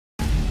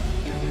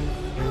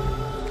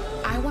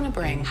to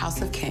bring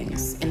House of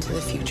Kings into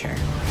the future.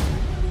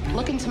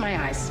 Look into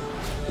my eyes.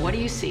 What do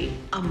you see?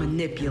 A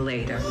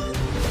manipulator.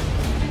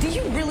 Do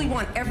you really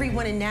want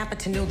everyone in Napa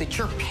to know that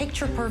your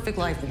picture-perfect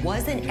life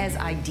wasn't as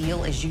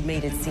ideal as you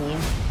made it seem?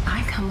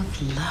 I come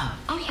with love.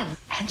 Oh, yeah,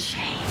 and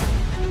shame.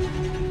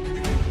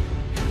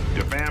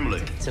 Your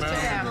family. It's a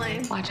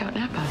family. Watch out,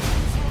 Napa.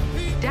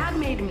 Dad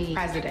made me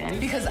president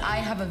because I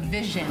have a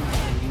vision.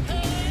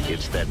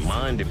 It's that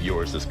mind of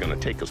yours that's gonna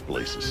take us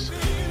places.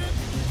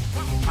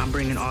 I'm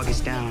bringing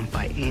August down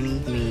by any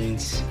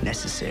means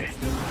necessary.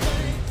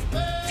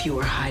 If you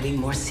are hiding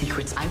more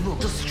secrets, I will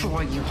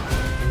destroy you.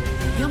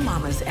 Your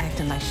mama is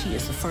acting like she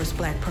is the first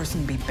black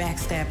person to be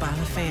backstabbed by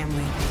her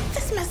family.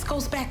 This mess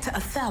goes back to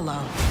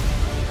Othello.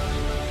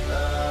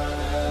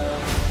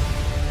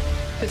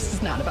 This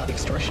is not about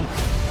extortion.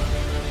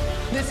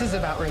 This is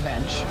about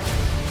revenge.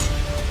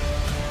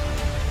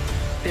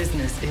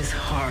 Business is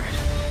hard,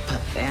 but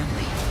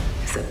family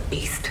is a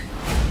beast.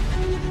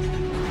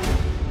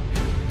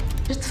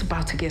 It's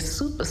about to get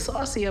super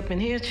saucy up in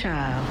here,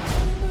 child.